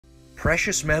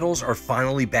Precious metals are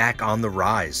finally back on the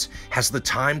rise. Has the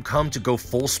time come to go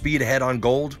full speed ahead on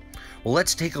gold? Well,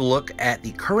 let's take a look at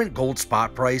the current gold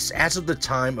spot price as of the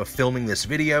time of filming this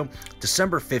video,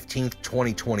 December 15th,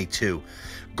 2022.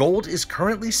 Gold is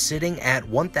currently sitting at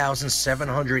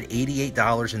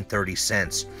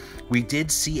 $1,788.30. We did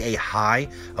see a high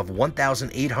of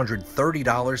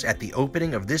 $1,830 at the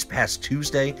opening of this past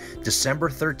Tuesday, December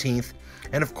 13th.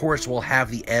 And of course, we'll have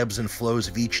the ebbs and flows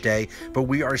of each day, but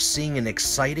we are seeing an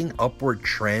exciting upward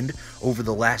trend over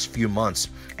the last few months.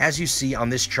 As you see on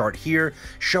this chart here,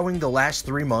 showing the last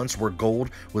 3 months where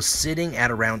gold was sitting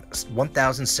at around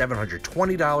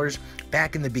 $1,720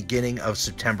 back in the beginning of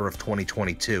September of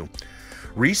 2022.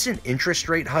 Recent interest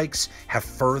rate hikes have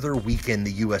further weakened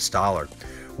the US dollar,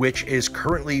 which is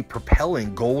currently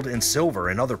propelling gold and silver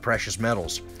and other precious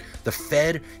metals. The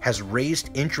Fed has raised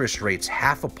interest rates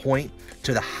half a point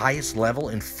to the highest level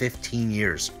in 15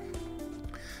 years.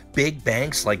 Big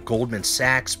banks like Goldman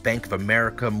Sachs, Bank of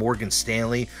America, Morgan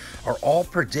Stanley are all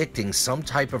predicting some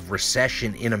type of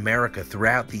recession in America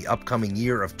throughout the upcoming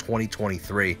year of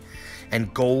 2023.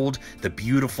 And gold, the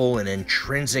beautiful and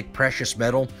intrinsic precious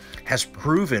metal, has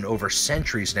proven over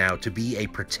centuries now to be a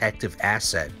protective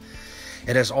asset.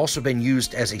 It has also been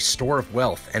used as a store of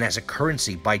wealth and as a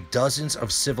currency by dozens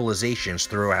of civilizations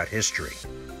throughout history.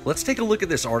 Let's take a look at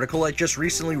this article I just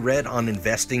recently read on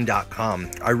investing.com.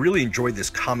 I really enjoyed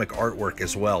this comic artwork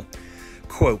as well.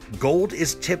 Quote, "Gold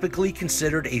is typically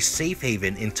considered a safe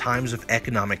haven in times of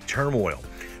economic turmoil.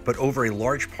 But over a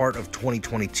large part of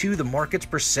 2022, the market's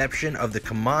perception of the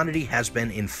commodity has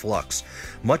been in flux.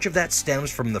 Much of that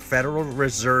stems from the Federal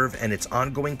Reserve and its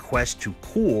ongoing quest to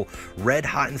cool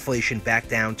red-hot inflation back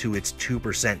down to its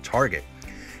 2% target.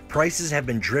 Prices have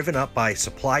been driven up by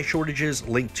supply shortages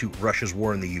linked to Russia's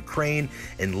war in the Ukraine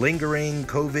and lingering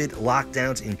COVID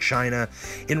lockdowns in China.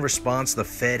 In response, the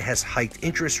Fed has hiked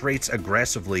interest rates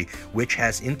aggressively, which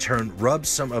has in turn rubbed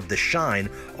some of the shine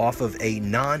off of a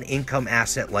non-income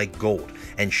asset like gold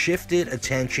and shifted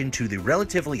attention to the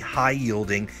relatively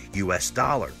high-yielding US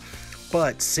dollar.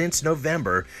 But since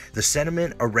November, the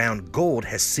sentiment around gold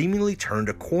has seemingly turned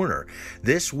a corner.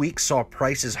 This week saw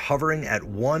prices hovering at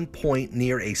one point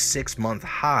near a 6-month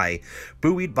high,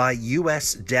 buoyed by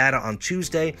U.S. data on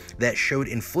Tuesday that showed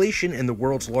inflation in the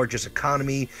world's largest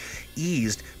economy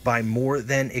eased by more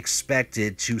than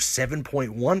expected to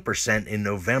 7.1% in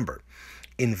November.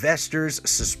 Investors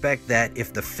suspect that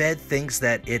if the Fed thinks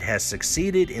that it has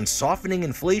succeeded in softening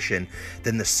inflation,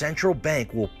 then the central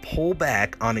bank will pull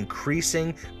back on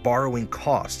increasing borrowing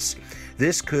costs.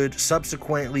 This could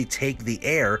subsequently take the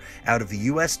air out of the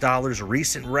US dollar's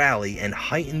recent rally and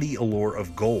heighten the allure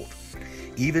of gold.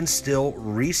 Even still,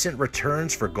 recent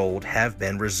returns for gold have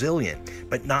been resilient,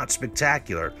 but not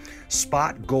spectacular.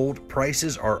 Spot gold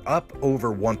prices are up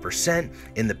over 1%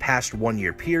 in the past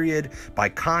 1-year period. By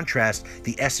contrast,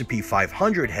 the S&P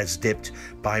 500 has dipped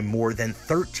by more than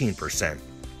 13%,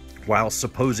 while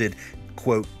supposed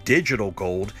quote, digital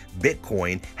gold,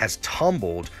 Bitcoin, has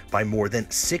tumbled by more than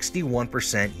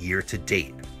 61% year to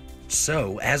date.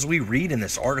 So, as we read in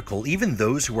this article, even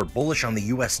those who are bullish on the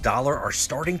US dollar are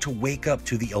starting to wake up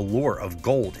to the allure of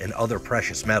gold and other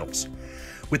precious metals.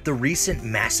 With the recent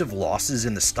massive losses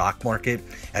in the stock market,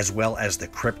 as well as the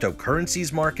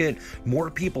cryptocurrencies market,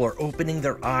 more people are opening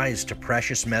their eyes to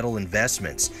precious metal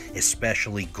investments,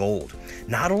 especially gold.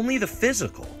 Not only the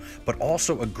physical, but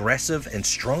also aggressive and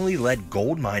strongly led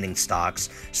gold mining stocks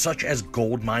such as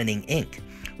Gold Mining Inc.,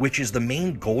 which is the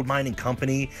main gold mining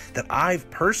company that I've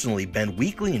personally been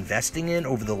weekly investing in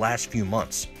over the last few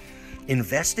months.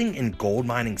 Investing in gold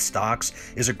mining stocks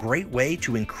is a great way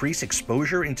to increase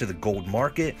exposure into the gold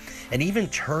market and even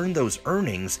turn those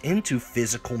earnings into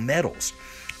physical metals.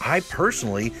 I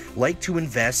personally like to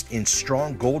invest in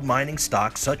strong gold mining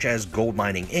stocks such as Gold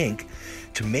Mining Inc.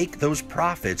 to make those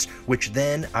profits, which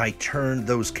then I turn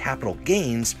those capital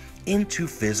gains into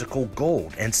physical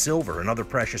gold and silver and other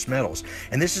precious metals.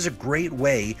 And this is a great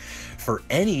way for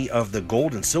any of the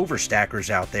gold and silver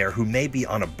stackers out there who may be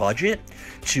on a budget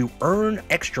to earn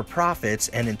extra profits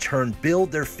and in turn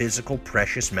build their physical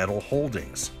precious metal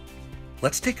holdings.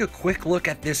 Let's take a quick look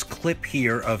at this clip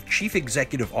here of Chief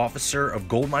Executive Officer of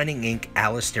Gold Mining Inc.,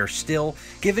 Alastair Still,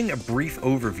 giving a brief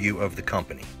overview of the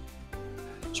company.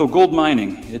 So Gold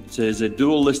Mining, it is a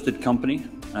dual listed company,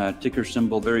 ticker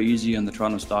symbol very easy on the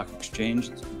Toronto Stock Exchange,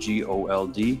 it's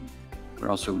GOLD. We're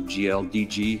also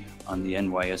GLDG on the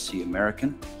NYSE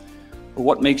American. But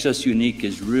what makes us unique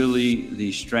is really the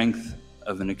strength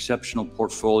of an exceptional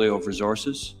portfolio of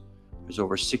resources. There's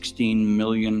over 16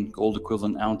 million gold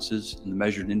equivalent ounces in the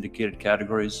measured and indicated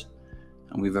categories.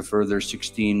 and we have a further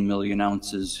 16 million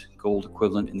ounces gold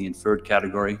equivalent in the inferred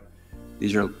category.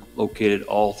 These are located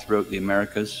all throughout the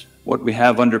Americas. What we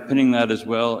have underpinning that as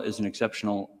well is an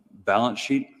exceptional balance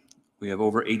sheet. We have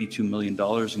over $82 million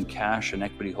in cash and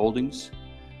equity holdings.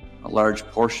 A large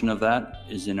portion of that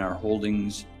is in our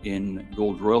holdings in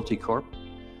Gold Royalty Corp.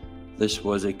 This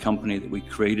was a company that we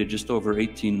created just over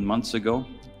 18 months ago.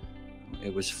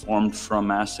 It was formed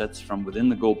from assets from within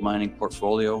the gold mining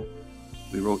portfolio.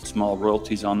 We wrote small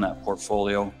royalties on that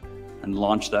portfolio and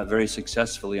launched that very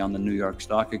successfully on the New York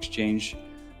Stock Exchange,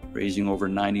 raising over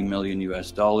 $90 million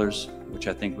US, which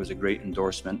I think was a great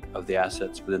endorsement of the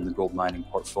assets within the gold mining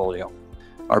portfolio.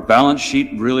 Our balance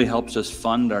sheet really helps us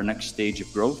fund our next stage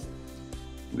of growth.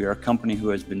 We are a company who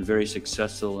has been very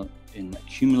successful in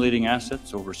accumulating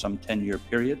assets over some 10-year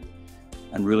period.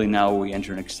 And really now we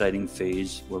enter an exciting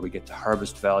phase where we get to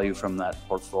harvest value from that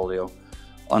portfolio,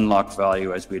 unlock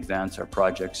value as we advance our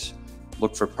projects,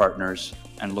 look for partners,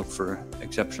 and look for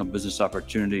exceptional business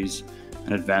opportunities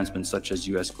and advancements such as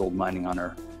U.S. gold mining on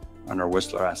our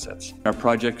Whistler assets. Our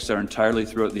projects are entirely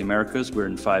throughout the Americas. We're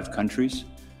in 5 countries.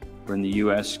 We're in the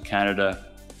U.S., Canada,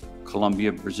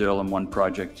 Colombia, Brazil, and 1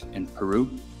 project in Peru.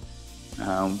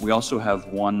 We also have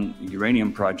 1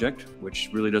 uranium project, which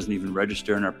really doesn't even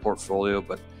register in our portfolio,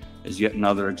 but is yet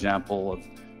another example of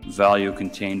value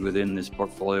contained within this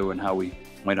portfolio and how we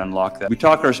might unlock that. We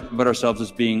talk about ourselves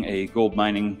as being a gold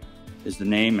mining is the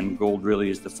name, and gold really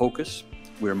is the focus.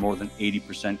 We're more than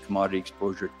 80% commodity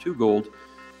exposure to gold,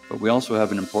 but we also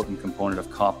have an important component of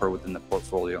copper within the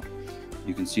portfolio.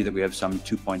 You can see that we have some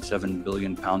 2.7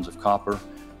 billion pounds of copper,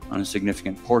 and a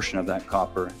significant portion of that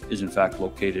copper is in fact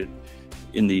located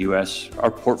in the US. Our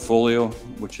portfolio,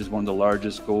 which is one of the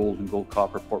largest gold and gold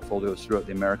copper portfolios throughout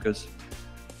the Americas,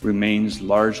 remains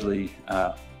largely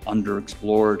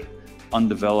underexplored,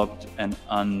 undeveloped, and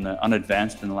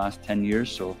unadvanced in the last 10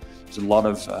 years. So there's a lot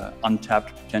of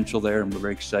untapped potential there, and we're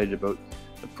very excited about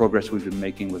the progress we've been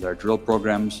making with our drill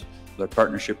programs, with our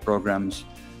partnership programs,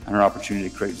 and our opportunity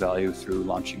to create value through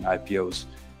launching IPOs.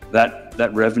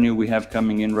 That revenue we have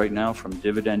coming in right now from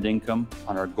dividend income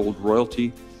on our gold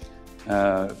royalty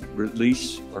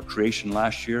release or creation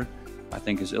last year, I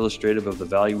think is illustrative of the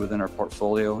value within our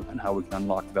portfolio and how we can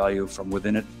unlock value from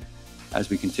within it as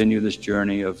we continue this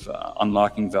journey of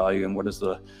unlocking value in what is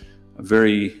a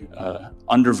very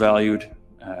undervalued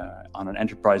on an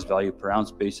enterprise value per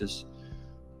ounce basis.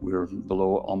 We're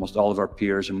below almost all of our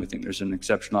peers, and we think there's an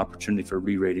exceptional opportunity for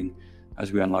re-rating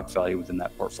as we unlock value within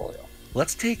that portfolio.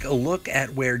 Let's take a look at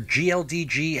where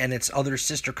GLDG and its other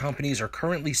sister companies are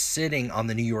currently sitting on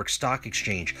the New York Stock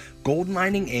Exchange. Gold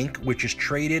Mining Inc., which is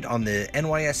traded on the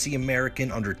NYSE American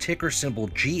under ticker symbol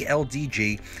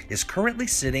GLDG, is currently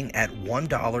sitting at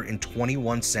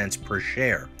 $1.21 per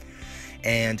share.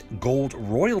 And Gold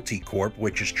Royalty Corp.,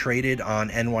 which is traded on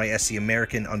NYSE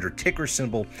American under ticker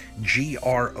symbol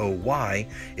GROY,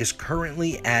 is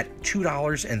currently at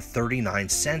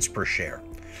 $2.39 per share.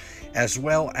 As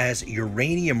well as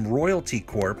Uranium Royalty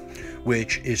Corp.,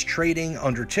 which is trading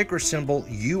under ticker symbol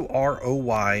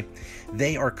UROY.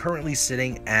 They are currently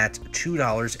sitting at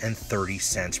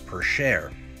 $2.30 per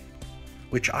share,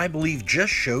 which I believe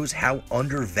just shows how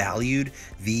undervalued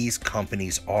these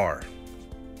companies are.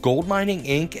 Gold Mining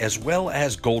Inc. as well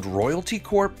as Gold Royalty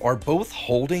Corp. Are both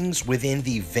holdings within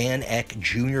the Van Eck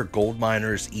Junior Gold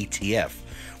Miners ETF,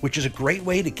 which is a great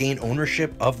way to gain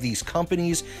ownership of these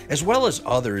companies as well as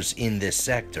others in this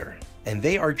sector. And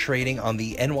they are trading on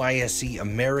the NYSE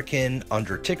American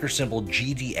under ticker symbol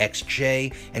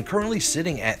GDXJ and currently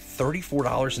sitting at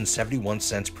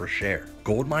 $34.71 per share.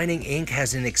 Gold Mining Inc.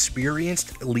 has an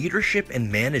experienced leadership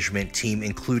and management team,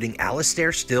 including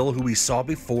Alastair Still, who we saw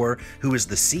before, who is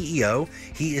the CEO.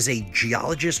 He is a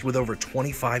geologist with over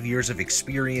 25 years of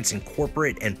experience in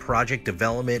corporate and project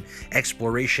development,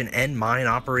 exploration, and mine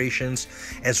operations,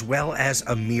 as well as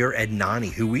Amir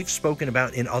Adnani, who we've spoken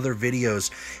about in other videos,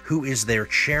 who is their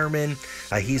chairman.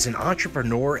 He's an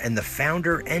entrepreneur and the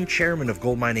founder and chairman of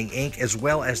Gold Mining Inc., as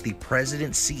well as the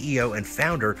president, CEO, and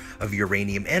founder of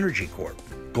Uranium Energy Corp.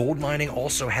 Gold Mining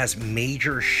also has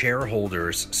major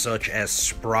shareholders such as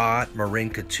Sprott, Marin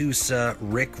Katusa,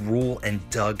 Rick Rule, and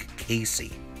Doug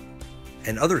Casey.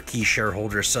 And other key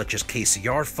shareholders such as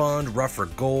KCR Fund, Ruffer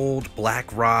Gold,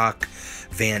 BlackRock,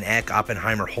 Van Eck,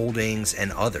 Oppenheimer Holdings,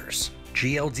 and others.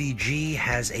 GLDG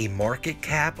has a market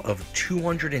cap of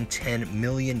 $210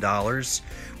 million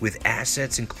with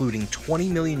assets including 20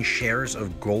 million shares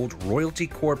of Gold Royalty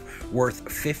Corp worth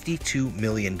 $52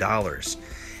 million.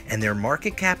 And their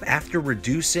market cap after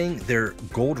reducing their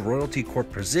Gold Royalty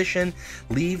Corp position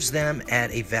leaves them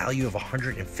at a value of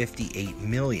 $158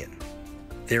 million.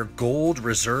 Their gold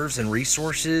reserves and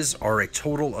resources are a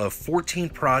total of 14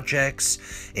 projects,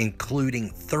 including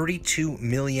 32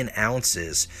 million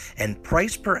ounces, and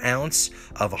price per ounce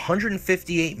of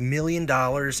 $158 million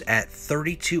at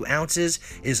 32 ounces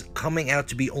is coming out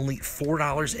to be only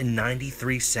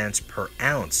 $4.93 per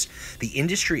ounce. The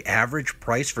industry average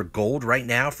price for gold right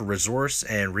now for resource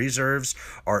and reserves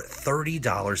are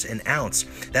 $30 an ounce.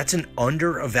 That's an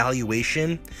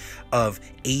undervaluation of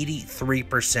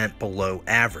 83% below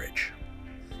average.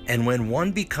 And when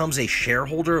one becomes a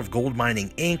shareholder of Gold Mining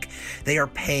Inc., they are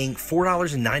paying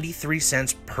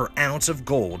 $4.93 per ounce of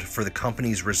gold for the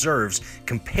company's reserves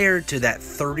compared to that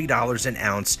 $30 an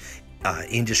ounce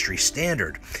industry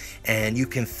standard. And you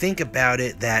can think about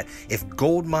it that if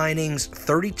gold mining's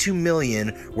 32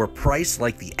 million were priced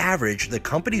like the average, the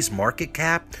company's market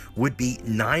cap would be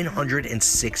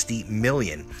 960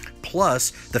 million, plus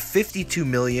the 52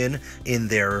 million in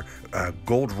their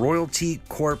Gold Royalty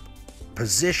Corp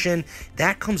position.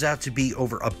 That comes out to be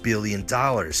over $1 billion,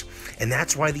 and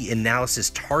that's why the analysis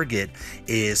target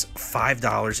is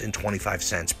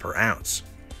 $5.25 per ounce.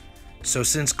 So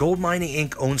since Gold Mining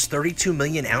Inc. owns 32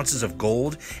 million ounces of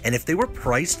gold, and if they were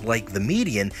priced like the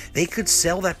median, they could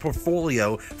sell that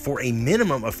portfolio for a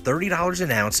minimum of $30 an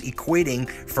ounce, equating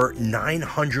for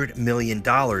 $900 million,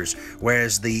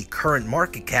 whereas the current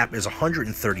market cap is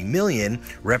 $130 million,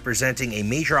 representing a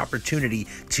major opportunity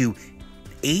to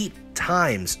 8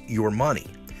 times your money.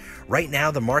 Right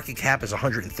now, the market cap is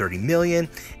 $130 million,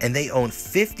 and they own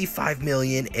 $55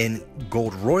 million in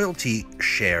gold royalty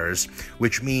shares,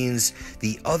 which means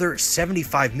the other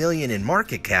 $75 million in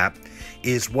market cap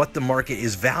is what the market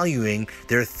is valuing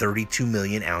their 32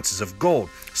 million ounces of gold.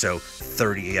 So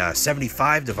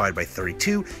 75 divided by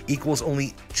 32 equals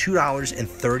only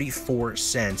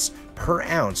 $2.34 per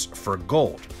ounce for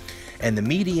gold. And the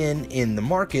median in the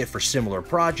market for similar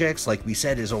projects, like we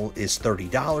said, is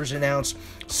 $30 an ounce.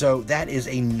 So that is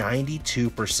a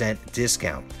 92%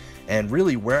 discount. And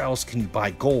really, where else can you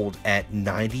buy gold at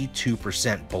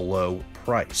 92% below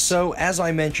price? So as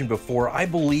I mentioned before, I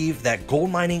believe that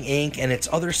Gold Mining Inc. and its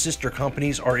other sister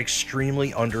companies are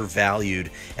extremely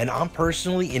undervalued, and I'm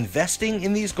personally investing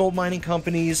in these gold mining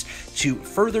companies to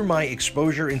further my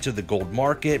exposure into the gold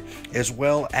market, as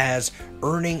well as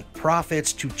earning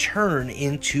profits to turn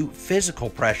into physical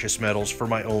precious metals for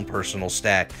my own personal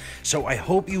stack. So I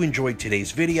hope you enjoyed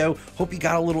today's video. Hope you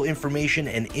got a little information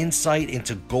and insight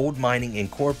into Gold Mining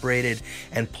Incorporated,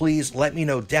 and please let me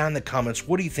know down in the comments,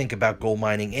 what do you think about Gold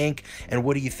Mining Inc. and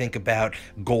what do you think about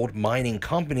gold mining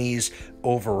companies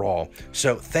overall?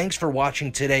 So thanks for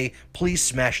watching today. Please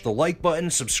smash the like button,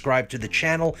 subscribe to the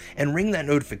channel, and ring that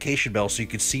notification bell so you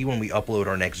can see when we upload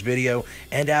our next video.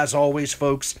 And as always,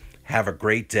 folks, have a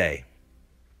great day.